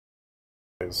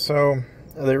So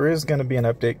there is going to be an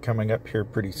update coming up here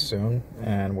pretty soon,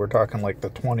 and we're talking like the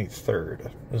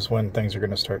 23rd is when things are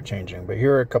going to start changing. But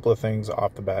here are a couple of things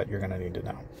off the bat you're going to need to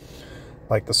know.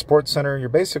 Like the sports center,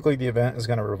 the event is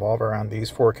going to revolve around these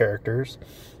 4 characters,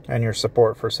 and your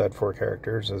support for said 4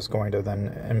 characters is going to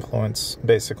then influence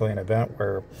basically an event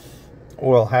where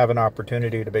we'll have an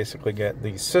opportunity to basically get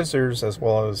the scissors as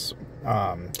well as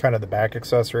kind of the back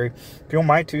accessory. If you want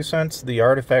my 2 cents, the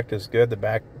artifact is good. The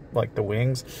back, like the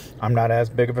wings, I'm not as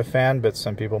big of a fan, but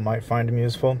some people might find them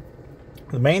useful.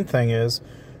 The main thing is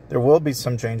there will be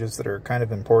some changes that are kind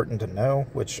of important to know,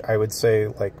 which I would say,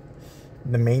 like,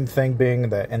 the main thing being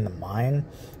that in the mine,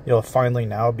 you'll finally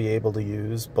now be able to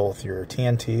use both your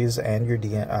TNTs and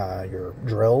your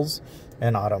drills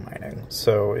in auto mining.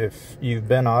 So if you've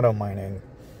been auto mining,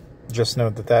 just know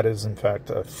that that is in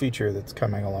fact a feature that's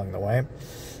coming along the way.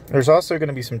 There's also going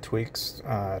to be some tweaks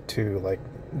to like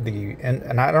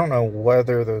and I don't know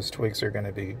whether those tweaks are going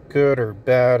to be good or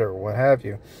bad or what have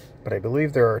you, but I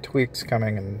believe there are tweaks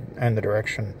coming in the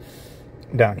direction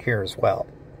down here as well,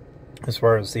 as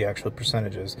far as the actual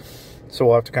percentages. So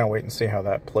we'll have to kind of wait and see how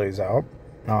that plays out.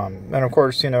 And of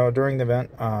course, you know, during the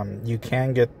event, you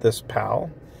can get this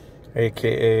PAL,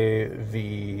 aka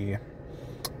the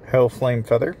Hell Flame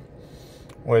Feather,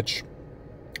 which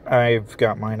I've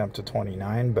got mine up to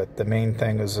 29, but the main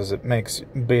thing is it makes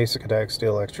basic attacks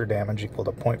deal extra damage equal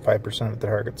to 0.5% of the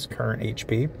target's current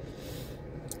HP.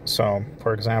 So,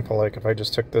 for example, like if I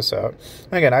just took this out,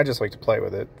 again, I just like to play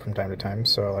with it from time to time.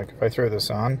 So, like if I throw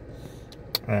this on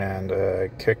and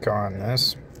kick on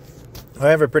this, I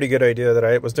have a pretty good idea that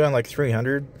I was doing like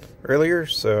 300 earlier.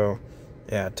 So,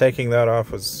 yeah, taking that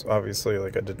off was obviously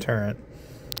like a deterrent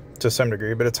to some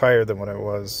degree, but it's higher than what it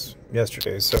was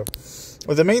yesterday. So,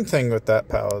 well, the main thing with that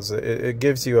PAL is it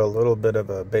gives you a little bit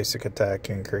of a basic attack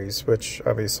increase, which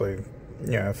obviously,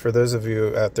 you know, for those of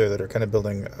you out there that are kind of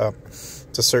building up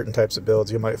to certain types of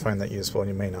builds, you might find that useful and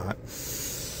you may not.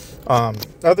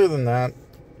 Other than that,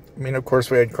 I mean, of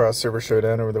course, we had cross-server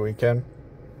showdown over the weekend.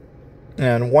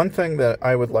 And one thing that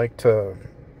I would like to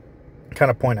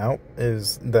kind of point out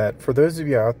is that for those of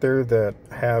you out there that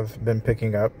have been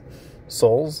picking up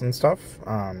souls and stuff,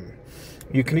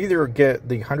 you can either get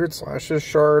the 100 Slashes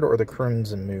shard or the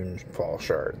Crimson Moonfall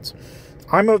shards.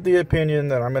 I'm of the opinion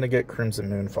that I'm going to get Crimson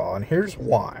Moonfall, and here's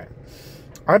why.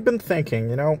 I've been thinking,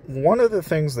 you know, one of the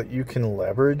things that you can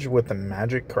leverage with the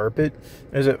magic carpet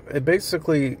is it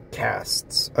basically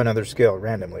casts another skill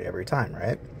randomly every time,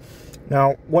 right?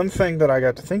 Now, one thing that I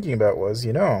got to thinking about was,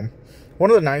 you know, one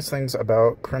of the nice things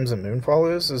about Crimson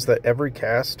Moonfall is that every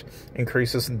cast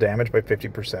increases the damage by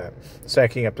 50%,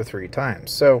 stacking up to 3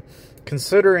 times. So,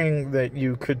 considering that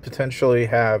you could potentially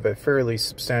have a fairly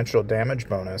substantial damage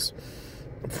bonus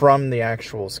from the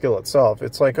actual skill itself,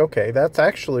 it's like, okay, that's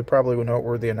actually probably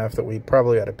noteworthy enough that we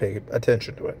probably ought to pay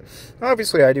attention to it.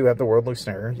 Obviously, I do have the Worldly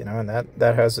Snare, you know, and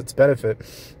that has its benefit,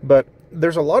 but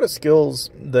there's a lot of skills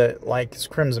that, like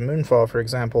Crimson Moonfall, for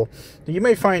example, that you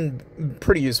may find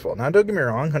pretty useful. Now, don't get me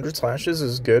wrong, 100 Slashes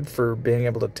is good for being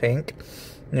able to tank.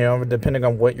 You know, depending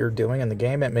on what you're doing in the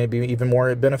game, it may be even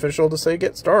more beneficial to, say,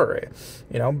 get Star Ray.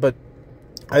 You know, but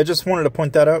I just wanted to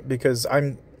point that out because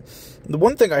the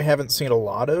one thing I haven't seen a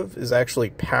lot of is actually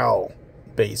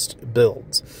PAL-based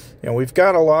builds. You know, we've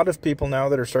got a lot of people now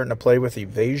that are starting to play with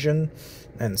evasion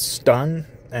and stun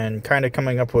and kind of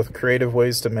coming up with creative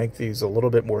ways to make these a little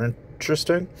bit more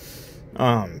interesting.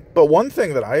 But one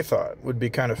thing that I thought would be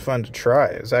kind of fun to try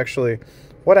is actually,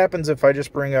 what happens if I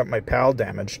just bring up my PAL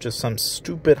damage to some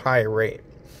stupid high rate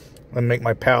and make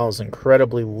my PALs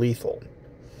incredibly lethal?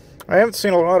 I haven't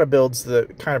seen a lot of builds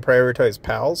that kind of prioritize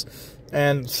PALs,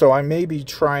 and so I may be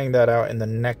trying that out in the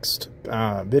next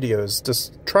videos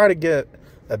to try to get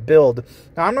a build.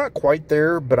 Now, I'm not quite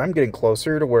there, but I'm getting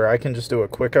closer to where I can just do a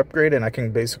quick upgrade and I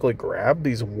can basically grab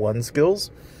these 1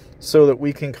 skills so that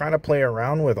we can kind of play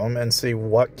around with them and see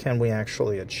what can we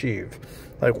actually achieve.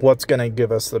 Like, what's going to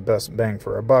give us the best bang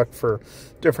for a buck for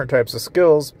different types of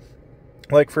skills.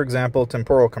 Like, for example,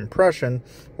 Temporal Compression,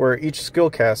 where each skill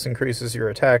cast increases your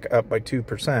attack up by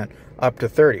 2%, up to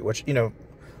 30, which, you know,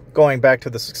 going back to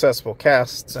the successful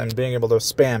casts and being able to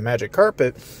spam Magic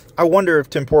Carpet, I wonder if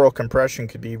Temporal Compression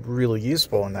could be really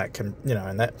useful in that, and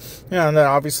then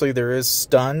obviously there is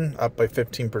Stun up by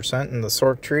 15% in the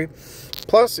Sork tree.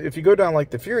 Plus, if you go down like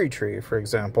the Fury tree, for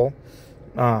example,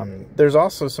 there's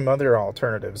also some other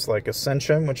alternatives like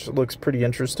Ascension, which looks pretty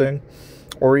interesting,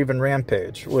 or even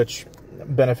Rampage, which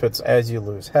benefits as you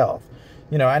lose health.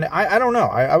 You know, and I don't know.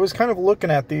 I was kind of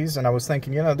looking at these and I was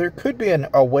thinking, you know, there could be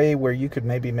a way where you could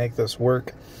maybe make this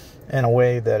work in a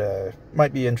way that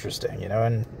might be interesting, you know,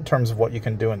 in terms of what you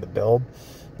can do in the build.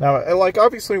 Now, like,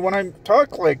 obviously, when I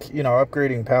talk, like, you know,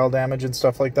 upgrading PAL damage and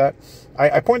stuff like that,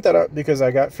 I point that out because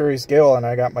I got Fairy Scale and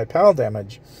I got my PAL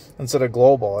damage instead of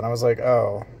Global. And I was like,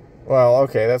 oh, well,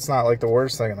 okay, that's not, like, the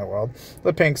worst thing in the world.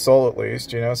 The Pink Soul, at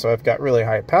least, you know, so I've got really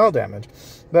high PAL damage.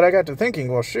 But I got to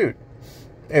thinking, well, shoot,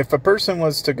 if a person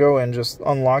was to go and just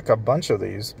unlock a bunch of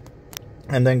these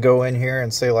and then go in here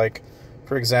and say, like,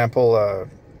 for example,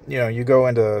 you know, you go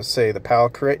into, say, the PAL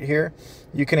crit here,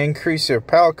 you can increase your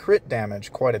PAL crit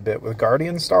damage quite a bit with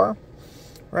Guardian Star,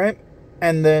 right?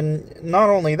 And then, not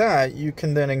only that, you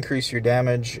can then increase your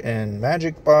damage in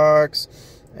Magic Box,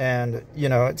 and, you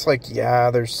know, it's like,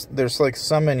 yeah, there's like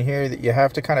some in here that you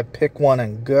have to kind of pick one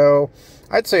and go.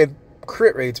 I'd say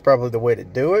crit rate's probably the way to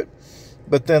do it,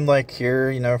 but then, like,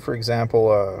 here, you know, for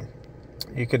example,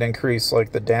 you could increase,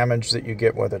 like, the damage that you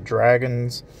get with the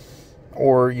dragons,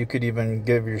 or you could even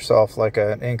give yourself like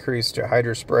an increase to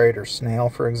Hydra Sprite or Snail,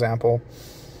 for example.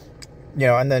 You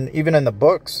know, and then even in the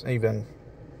books, even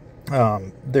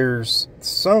there's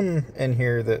some in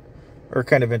here that are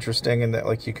kind of interesting in that,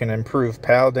 like, you can improve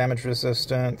PAL damage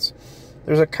resistance.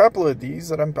 There's a couple of these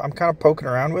that I'm kind of poking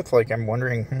around with. Like, I'm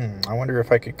wondering, I wonder if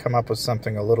I could come up with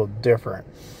something a little different.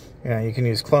 You know, you can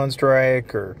use Clone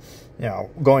Strike, or, you know,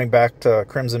 going back to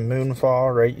Crimson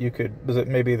Moonfall, right? You could,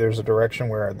 maybe there's a direction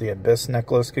where the Abyss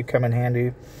Necklace could come in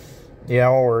handy. You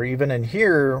know, or even in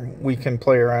here, we can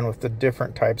play around with the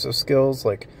different types of skills,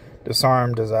 like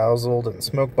Disarm, Dazzled, and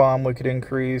Smoke Bomb we could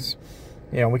increase.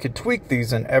 You know, we could tweak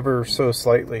these and ever so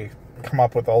slightly come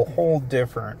up with a whole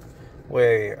different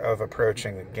way of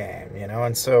approaching the game, you know?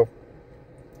 And so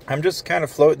I'm just kind of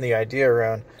floating the idea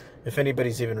around if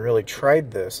anybody's even really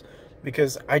tried this,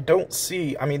 because I don't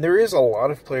see, I mean, there is a lot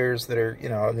of players that are, you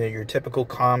know, your typical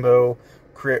combo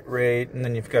crit rate, and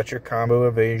then you've got your combo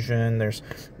evasion.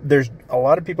 There's a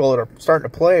lot of people that are starting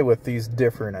to play with these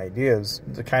different ideas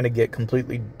to kind of get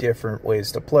completely different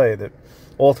ways to play that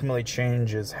ultimately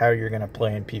changes how you're going to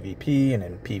play in PvP and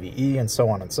in PvE and so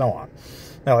on and so on.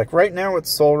 Now, like, right now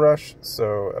it's Soul Rush,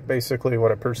 so basically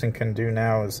what a person can do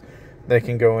now is they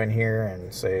can go in here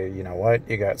and say, you know what,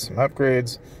 you got some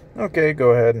upgrades. Okay,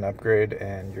 go ahead and upgrade,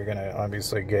 and you're going to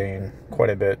obviously gain quite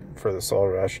a bit for the Soul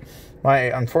Rush. My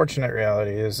unfortunate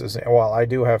reality is while I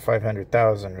do have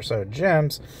 500,000 or so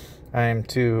gems, I'm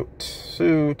too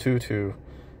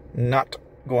not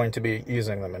going to be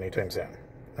using them anytime soon.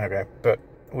 Okay, but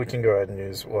we can go ahead and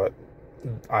use what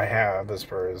I have as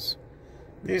far as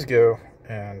these go,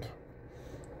 and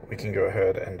we can go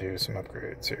ahead and do some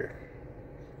upgrades here.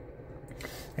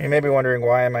 You may be wondering,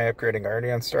 why am I upgrading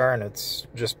Guardian Star? And it's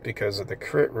just because of the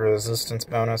crit resistance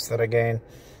bonus that I gain.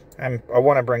 I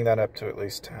want to bring that up to at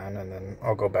least 10, and then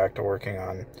I'll go back to working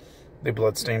on the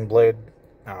Bloodstained Blade.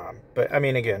 But, I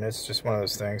mean, again, it's just one of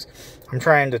those things. I'm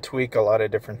trying to tweak a lot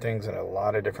of different things in a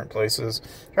lot of different places.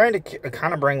 Trying to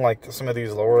kind of bring, like, some of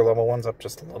these lower level ones up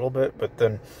just a little bit, but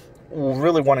then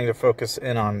really wanting to focus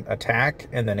in on attack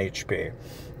and then HP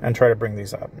and try to bring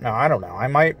these up. Now, I don't know. I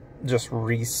might just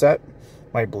reset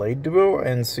my Blade Duo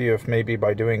and see if maybe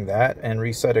by doing that and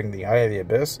resetting the Eye of the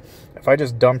Abyss, if I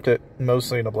just dumped it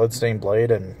mostly in a Bloodstained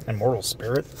Blade and Mortal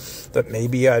Spirit, that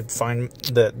maybe I'd find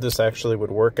that this actually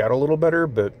would work out a little better.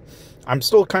 But I'm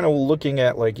still kind of looking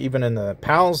at, like, even in the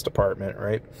PALs department,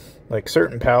 right? Like,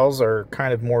 certain PALs are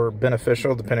kind of more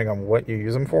beneficial depending on what you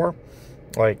use them for.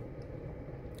 Like,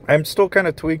 I'm still kind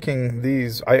of tweaking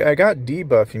these. I got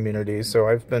debuff immunity, so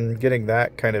I've been getting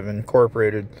that kind of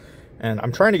incorporated. And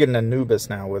I'm trying to get an Anubis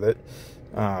now with it.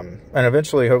 And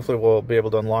eventually, hopefully, we'll be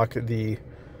able to unlock the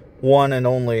one and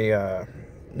only, you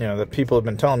know, that people have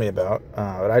been telling me about.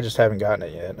 But I just haven't gotten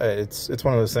it yet. It's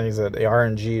one of those things that the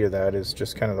RNG of that is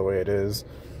just kind of the way it is.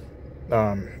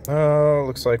 Oh,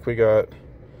 looks like we got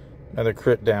another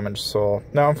crit damage soul.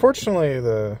 Now, unfortunately,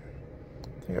 the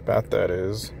thing about that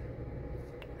is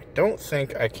I don't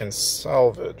think I can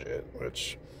salvage it,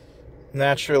 which...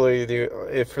 Naturally,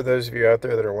 if for those of you out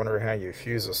there that are wondering how you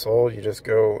fuse a soul, you just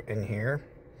go in here,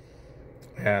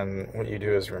 and what you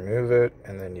do is remove it,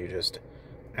 and then you just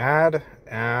add,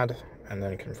 and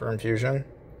then confirm fusion,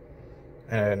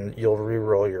 and you'll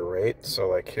re-roll your rate. So,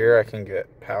 like, here I can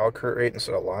get PAL crit rate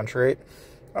instead of launch rate.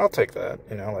 I'll take that,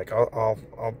 you know, like, I'll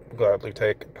gladly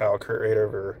take PAL crit rate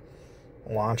over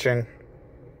launching,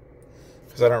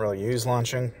 because I don't really use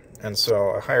launching, and so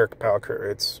a higher PAL crit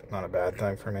rate's not a bad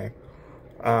thing for me.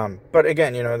 But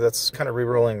again, you know, that's kind of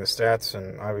re-rolling the stats,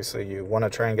 and obviously you want to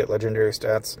try and get legendary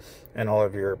stats in all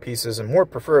of your pieces, and more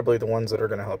preferably the ones that are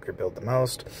going to help your build the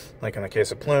most. Like in the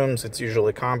case of Plumes, it's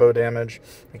usually combo damage.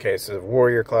 In the case of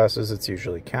warrior classes, it's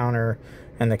usually counter.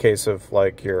 In the case of,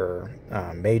 like, your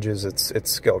mages,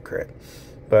 it's skill crit.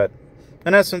 But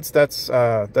in essence, that's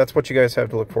what you guys have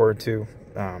to look forward to.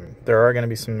 There are going to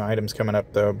be some items coming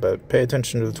up, though, but pay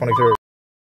attention to the 23rd.